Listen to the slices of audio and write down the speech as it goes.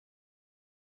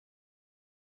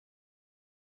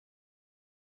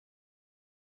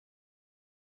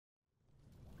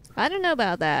I don't know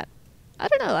about that. I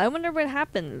don't know. I wonder what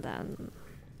happened then.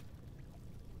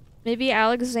 Maybe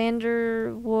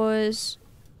Alexander was...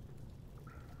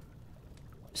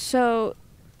 So,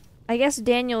 I guess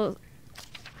Daniel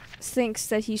thinks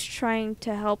that he's trying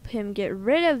to help him get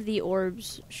rid of the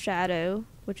orb's shadow,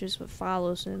 which is what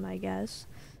follows him, I guess.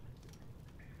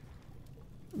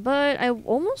 But I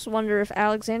almost wonder if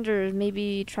Alexander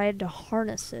maybe tried to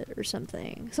harness it or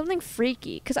something. Something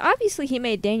freaky. Because obviously he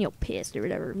made Daniel pissed or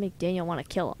whatever. Make Daniel want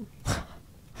to kill him.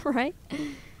 Right?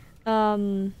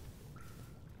 I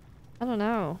don't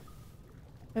know.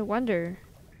 I wonder.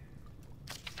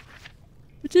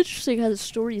 It's interesting how the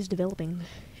story is developing.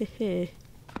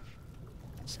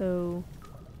 So...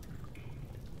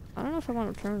 I don't know if I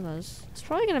want to turn this. It's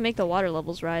probably going to make the water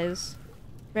levels rise.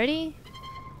 Ready?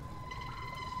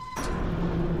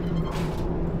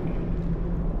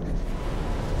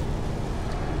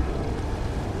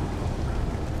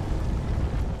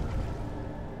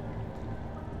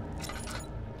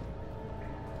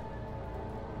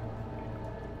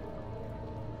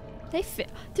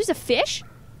 There's a fish?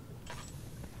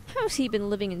 How's he been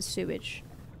living in sewage?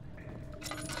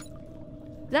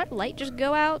 Did that light just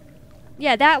go out?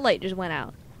 Yeah, that light just went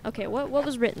out. Okay, what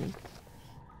was written?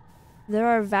 There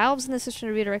are valves in the system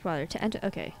to redirect water to enter.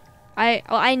 Okay,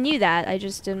 I knew that. I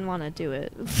just didn't want to do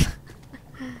it.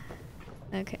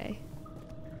 Okay,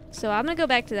 so I'm gonna go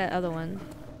back to that other one.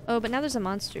 Oh, but now there's a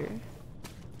monster.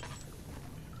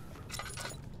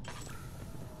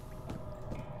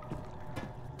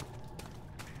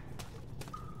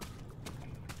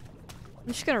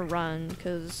 I'm just gonna run,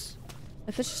 because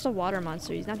if it's just a water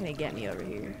monster, he's not gonna get me over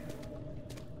here.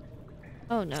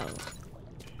 Oh no.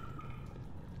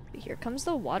 Here comes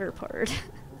the water part.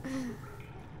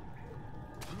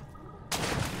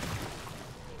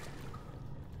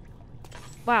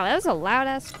 Wow, that was a loud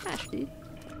ass smash, dude.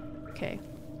 Okay.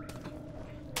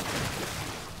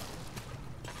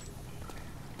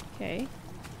 Okay.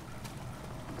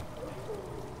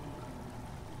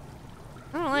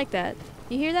 I don't like that.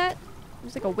 You hear that?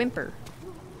 It's like a whimper.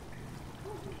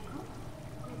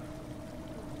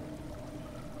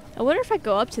 I wonder if I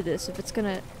go up to this, if it's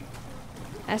gonna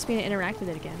ask me to interact with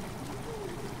it again.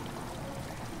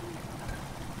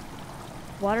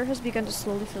 Water has begun to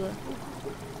slowly fill up.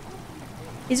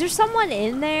 Is there someone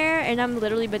in there and I'm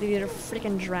literally about to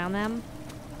freaking drown them?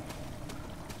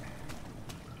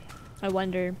 I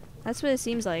wonder. That's what it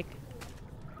seems like.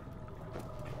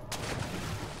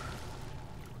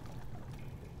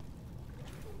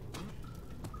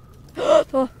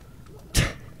 Oh.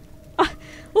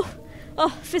 Oh,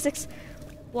 physics.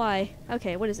 Why?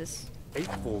 Okay, what is this?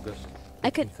 8th of August, I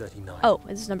could. Oh,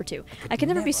 this is number 2. I could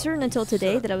never be certain until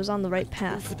today that I was on the right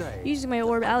path. Using my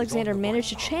orb, Alexander managed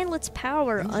to channel its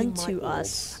power unto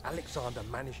us.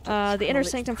 The inner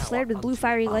sanctum flared with blue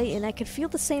fiery light, and I could feel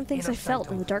the same things I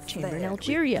felt in the dark chamber in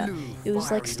Algeria. It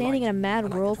was like standing in a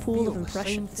mad whirlpool of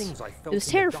impressions. It was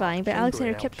terrifying, but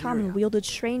Alexander kept calm and wielded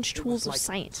strange tools of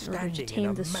science in order to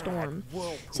tame the storm.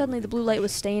 Suddenly, the blue light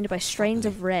was stained by strains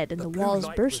of red, and the walls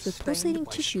burst with pulsating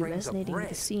tissue resonating with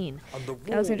the scene.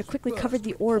 Alexander quickly covered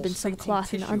the orb in some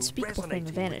cloth, and the unspeakable thing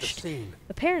vanished.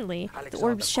 Apparently, the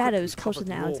orb's shadow is closer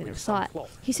than Alexander thought.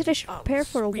 He said I should prepare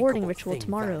for a warding ritual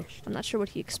tomorrow. I'm not sure what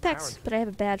he expects, but I have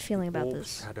a bad feeling about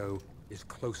this. Shadow is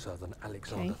closer than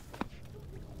Alexander.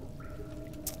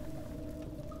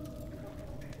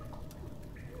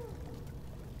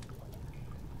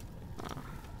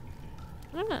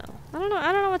 I don't know.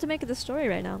 I don't know what to make of this story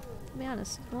right now, to be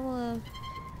honest. We'll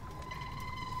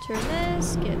turn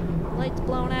this, get lights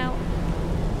blown out.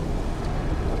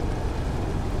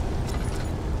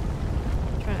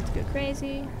 Try not to go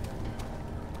crazy.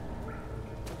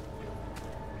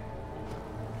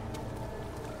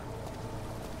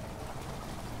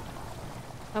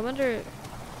 I wonder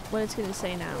what it's gonna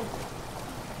say now.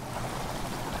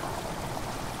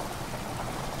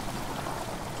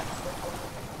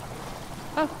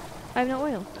 Oh, I have no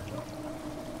oil.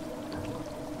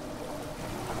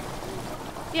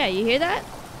 Yeah, you hear that?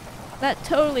 That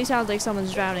totally sounds like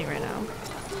someone's drowning right now.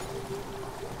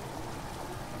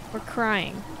 Or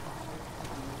crying.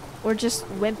 Or just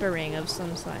whimpering of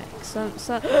some some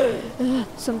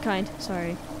kind.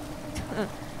 Sorry.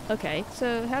 Okay,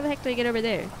 so how the heck do I get over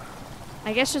there?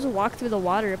 I guess just walk through the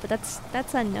water, but that's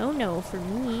a no-no for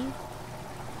me.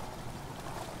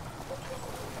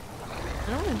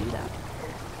 I don't want to do that.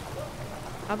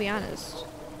 I'll be honest.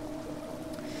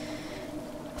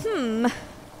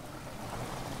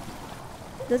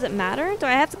 Does it matter? Do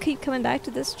I have to keep coming back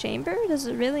to this chamber? Does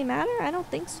it really matter? I don't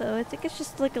think so. I think it's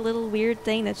just like a little weird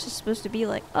thing that's just supposed to be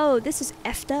like, oh, this is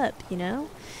effed up, you know?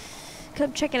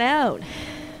 Come check it out.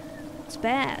 It's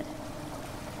bad.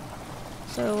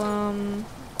 So,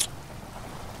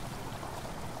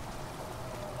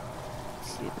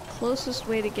 let's see, the closest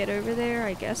way to get over there,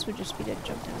 I guess, would just be to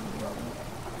jump down here.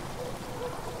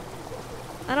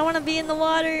 I don't want to be in the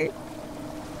water!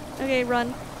 Okay,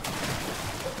 run.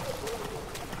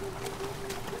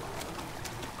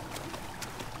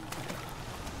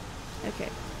 Okay.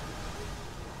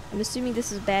 I'm assuming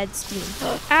this is bad steam.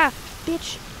 Ah!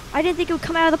 Bitch! I didn't think it would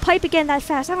come out of the pipe again that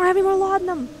fast. I don't have any more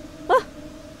laudanum. Ah!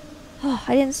 Oh,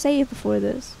 I didn't save before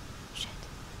this. Shit.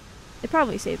 They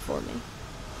probably saved for me.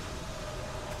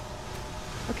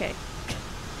 Okay.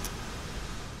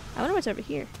 I wonder what's over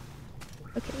here.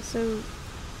 Okay, so...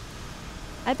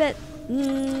 I bet...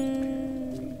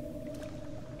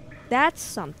 that's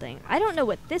something. I don't know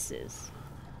what this is.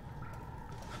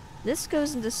 This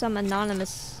goes into some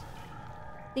anonymous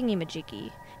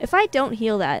thingy-majiggy. If I don't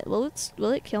heal that, will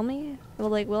it kill me? Or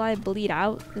like, will I bleed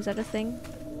out? Is that a thing?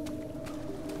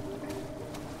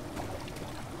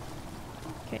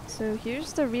 Okay, so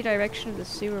here's the redirection of the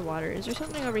sewer water. Is there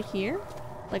something over here?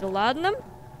 Like a laudanum?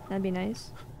 That'd be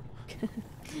nice.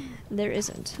 There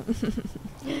isn't.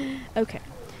 Okay.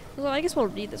 Well, I guess we'll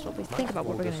read this while we think about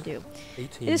what we're gonna do.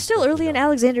 It is still early and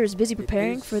Alexander is busy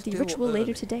preparing for the ritual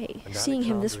later today. Seeing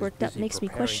him this worked up makes me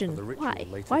question why.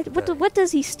 What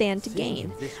does he stand to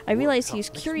gain? I realize he is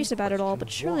curious about it all, but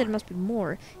surely there must be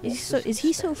more. Is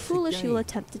he so foolish he will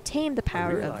attempt to tame the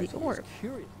power of the orb?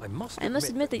 I must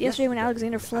admit that yesterday when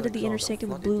Alexander flooded the inner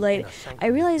sanctum with blue light, I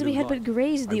realized we had but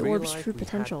grazed the orb's true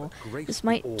potential. This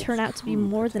might turn out to be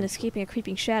more than escaping a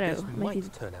creeping shadow. It might be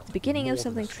the beginning of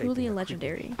something truly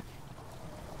legendary.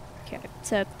 Okay,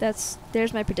 so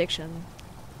there's my prediction.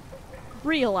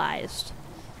 Realized,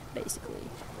 basically.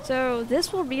 So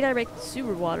this will redirect the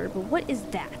sewer water, but what is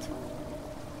that?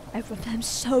 I'm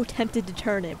so tempted to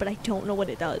turn it, but I don't know what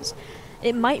it does.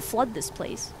 It might flood this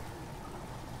place.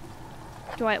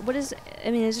 I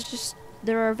mean, is it just,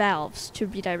 there are valves to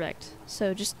redirect.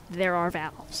 So just, there are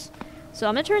valves. So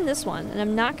I'm gonna turn this one, and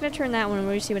I'm not gonna turn that one, and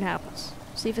we're gonna see what happens.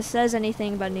 See if it says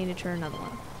anything about needing to turn another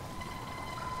one.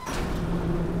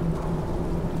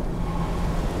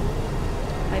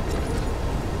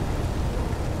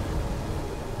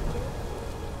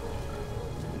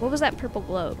 What was that purple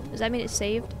glow? Does that mean it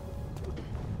saved?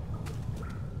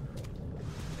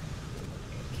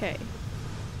 Okay.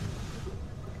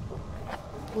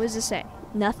 What does it say?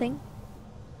 Nothing?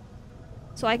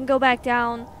 So I can go back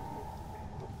down.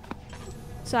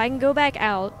 So I can go back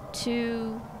out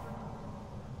to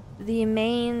the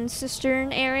main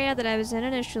cistern area that I was in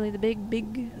initially, the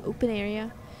big open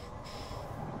area.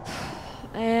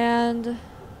 And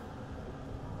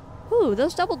ooh,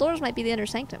 those double doors might be the inner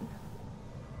sanctum.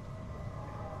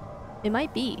 It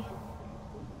might be.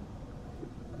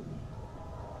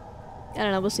 I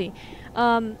don't know, we'll see.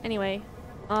 Anyway.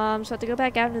 So I have to go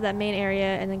back out into that main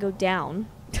area and then go down.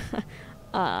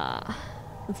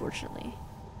 Unfortunately.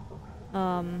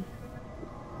 God,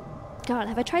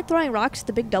 have I tried throwing rocks at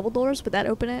the big double doors? Would that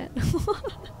open it?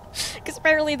 Because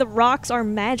apparently the rocks are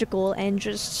magical and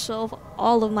just solve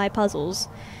all of my puzzles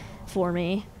for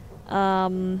me.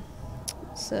 So...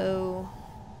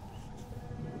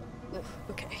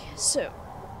 okay, so...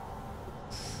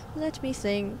 let me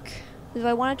think. Do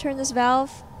I want to turn this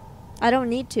valve? I don't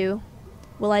need to.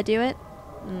 Will I do it?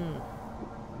 I'm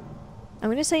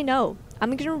gonna say no.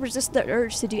 I'm gonna resist the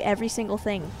urge to do every single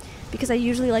thing. Because I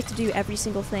usually like to do every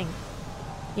single thing.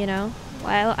 You know?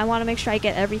 I want to make sure I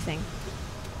get everything.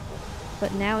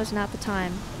 But now is not the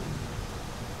time.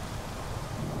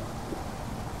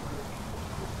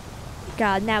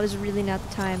 God, now is really not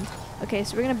the time. Okay,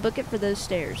 so we're gonna book it for those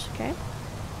stairs, okay?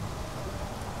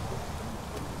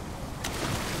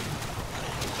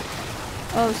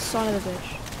 Oh, son of a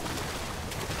bitch.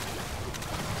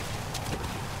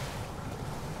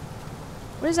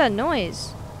 What is that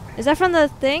noise? Is that from the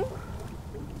thing?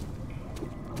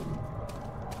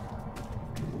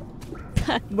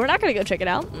 We're not gonna go check it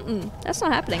out. That's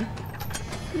not happening.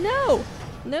 No!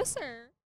 No, sir.